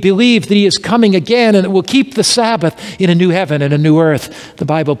 We believe that He is coming again and that we'll keep the Sabbath in a new heaven and a new earth. The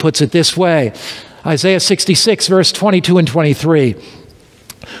Bible puts it this way. Isaiah 66, verse 22 and 23.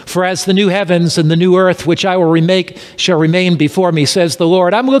 For as the new heavens and the new earth which I will remake shall remain before me, says the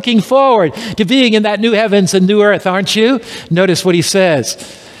Lord. I'm looking forward to being in that new heavens and new earth, aren't you? Notice what He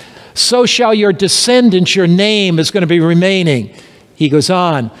says. So shall your descendants, your name is going to be remaining. He goes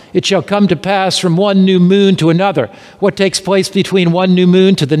on, it shall come to pass from one new moon to another. What takes place between one new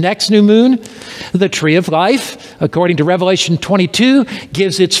moon to the next new moon? The tree of life, according to Revelation 22,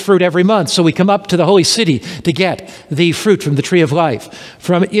 gives its fruit every month. So we come up to the holy city to get the fruit from the tree of life.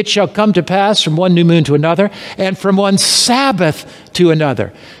 From it shall come to pass from one new moon to another, and from one Sabbath to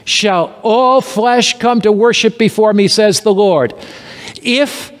another. Shall all flesh come to worship before me, says the Lord.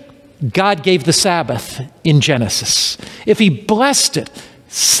 If God gave the Sabbath in Genesis, if He blessed it,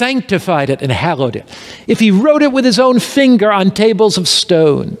 sanctified it, and hallowed it, if He wrote it with His own finger on tables of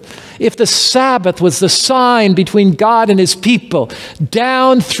stone, if the Sabbath was the sign between God and His people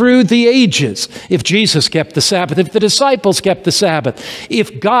down through the ages, if Jesus kept the Sabbath, if the disciples kept the Sabbath,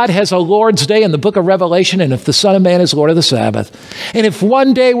 if God has a Lord's Day in the book of Revelation, and if the Son of Man is Lord of the Sabbath, and if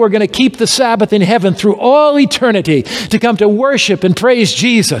one day we're going to keep the Sabbath in heaven through all eternity to come to worship and praise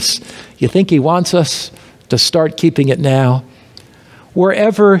Jesus, you think He wants us to start keeping it now?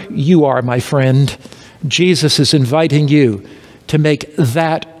 Wherever you are, my friend, Jesus is inviting you to make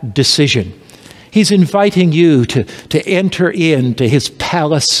that decision. He's inviting you to enter into His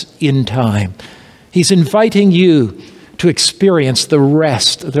palace in time. He's inviting you to experience the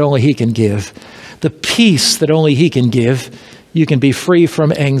rest that only He can give, the peace that only He can give. You can be free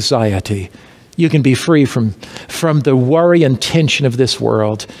from anxiety. You can be free from the worry and tension of this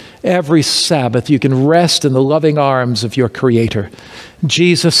world. Every Sabbath, you can rest in the loving arms of your Creator.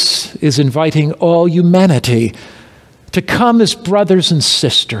 Jesus is inviting all humanity to come as brothers and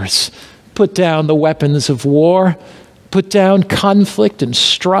sisters, put down the weapons of war, put down conflict and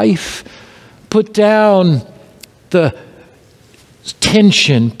strife, put down the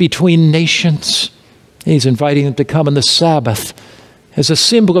tension between nations. He's inviting them to come on the Sabbath as a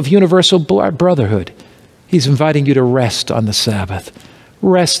symbol of universal brotherhood. He's inviting you to rest on the Sabbath.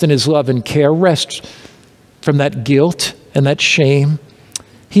 Rest in His love and care. Rest from that guilt and that shame.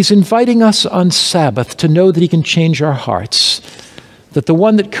 He's inviting us on Sabbath to know that He can change our hearts, that the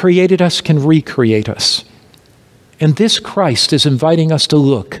one that created us can recreate us. And this Christ is inviting us to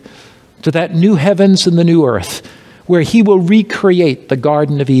look to that new heavens and the new earth where He will recreate the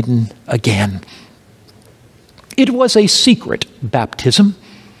Garden of Eden again. It was a secret baptism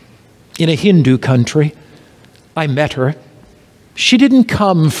in a Hindu country. I met her. She didn't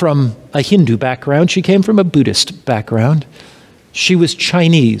come from a Hindu background. She came from a Buddhist background. She was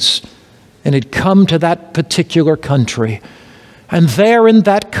Chinese and had come to that particular country. And there in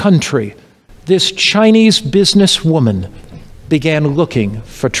that country, this Chinese businesswoman began looking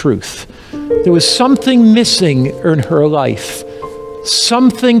for truth. There was something missing in her life,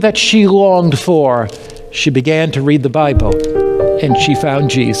 something that she longed for. She began to read the Bible, and she found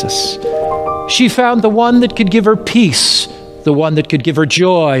Jesus. She found the one that could give her peace, the one that could give her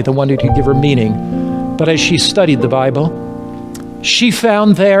joy, the one that could give her meaning. But as she studied the Bible, she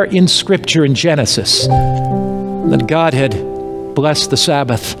found there in Scripture in Genesis that God had blessed the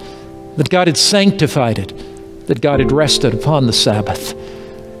Sabbath, that God had sanctified it, that God had rested upon the Sabbath.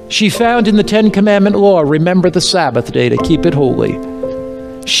 She found in the Ten Commandment law, remember the Sabbath day to keep it holy.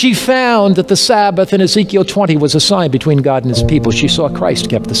 She found that the Sabbath in Ezekiel 20 was a sign between God and His people. She saw Christ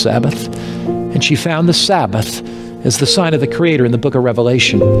kept the Sabbath, and she found the Sabbath as the sign of the Creator in the book of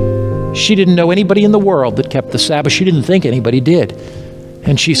Revelation. She didn't know anybody in the world that kept the Sabbath. She didn't think anybody did.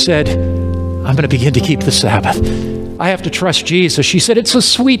 And she said, I'm going to begin to keep the Sabbath. I have to trust Jesus. She said, it's so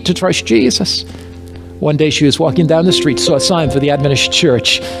sweet to trust Jesus. One day she was walking down the street, saw a sign for the Adventist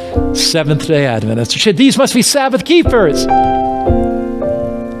church, Seventh-day Adventist. She said, these must be Sabbath keepers.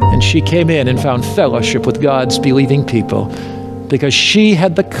 And she came in and found fellowship with God's believing people because she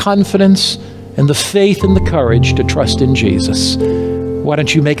had the confidence and the faith and the courage to trust in Jesus. Why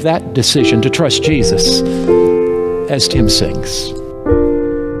don't you make that decision to trust Jesus as Tim sings?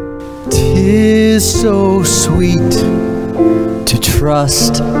 'Tis so sweet to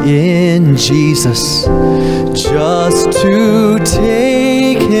trust in Jesus, just to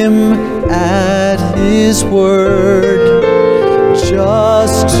take him at his word,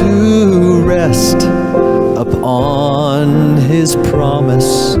 just to rest upon his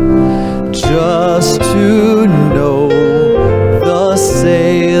promise, just to know thus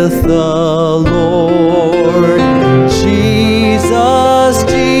saith the Lord. Jesus,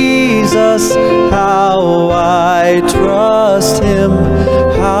 Jesus, how I trust him,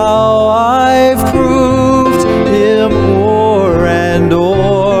 how I've proved him o'er and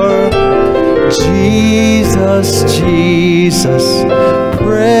o'er. Jesus, Jesus,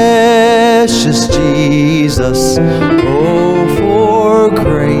 precious Jesus, oh, for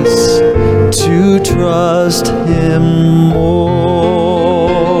grace to trust him more.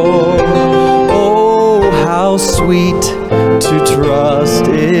 Oh, how sweet to trust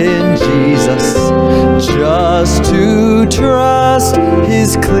in Jesus, just to trust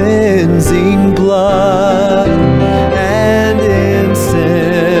his cleansing blood, and in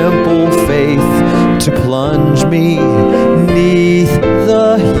simple faith to plunge me neath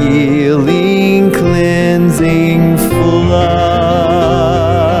the healing, cleansing flood.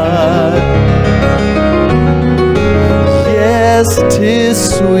 Yes, 'tis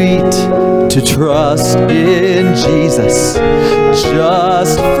sweet to trust in Jesus,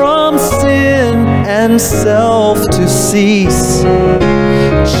 just from sin and self to cease,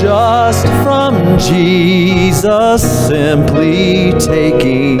 just from Jesus simply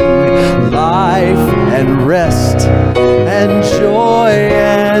taking life and rest and joy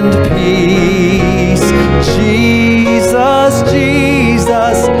and peace. Jesus,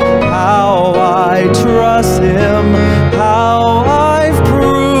 Jesus, how I trust him, how I've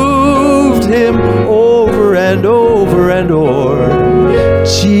proved him over and over and over.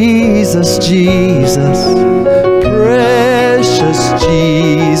 Jesus, Jesus, precious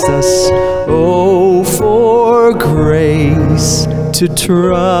Jesus, oh, for grace to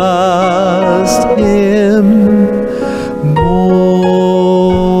trust him more.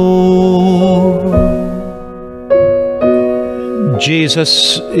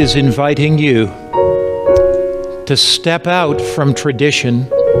 Jesus is inviting you to step out from tradition,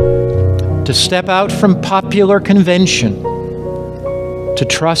 to step out from popular convention, to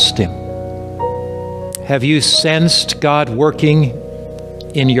trust him. Have you sensed God working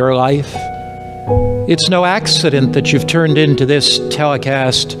in your life? It's no accident that you've turned into this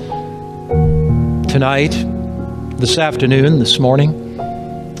telecast tonight, this afternoon, this morning.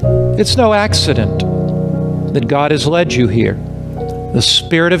 It's no accident that God has led you here. The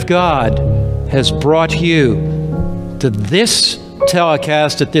Spirit of God has brought you to this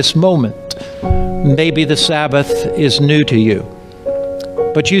telecast at this moment. Maybe the Sabbath is new to you,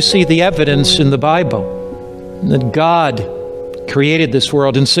 but you see the evidence in the Bible that God created this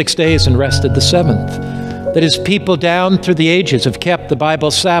world in 6 days and rested the seventh, that his people down through the ages have kept the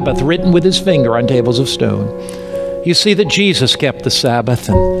Bible Sabbath written with his finger on tables of stone. You see that Jesus kept the Sabbath,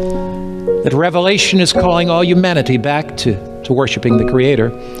 and that Revelation is calling all humanity back to worshiping the Creator.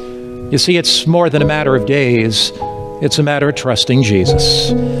 You see, it's more than a matter of days. It's a matter of trusting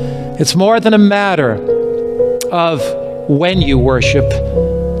Jesus. It's more than a matter of when you worship.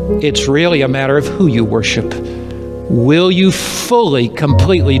 It's really a matter of who you worship. Will you fully,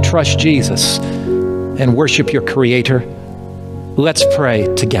 completely trust Jesus and worship your Creator? Let's pray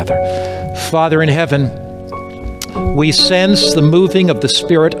together. Father in heaven, we sense the moving of the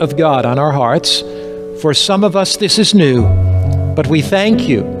Spirit of God on our hearts. For some of us, this is new, but we thank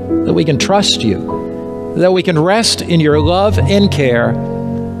you that we can trust you, that we can rest in your love and care.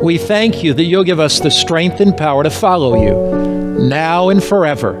 We thank you that you'll give us the strength and power to follow you now and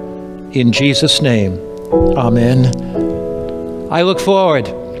forever. In Jesus' name, amen. I look forward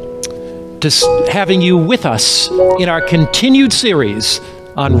to having you with us in our continued series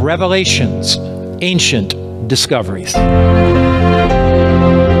on Revelation's ancient discoveries.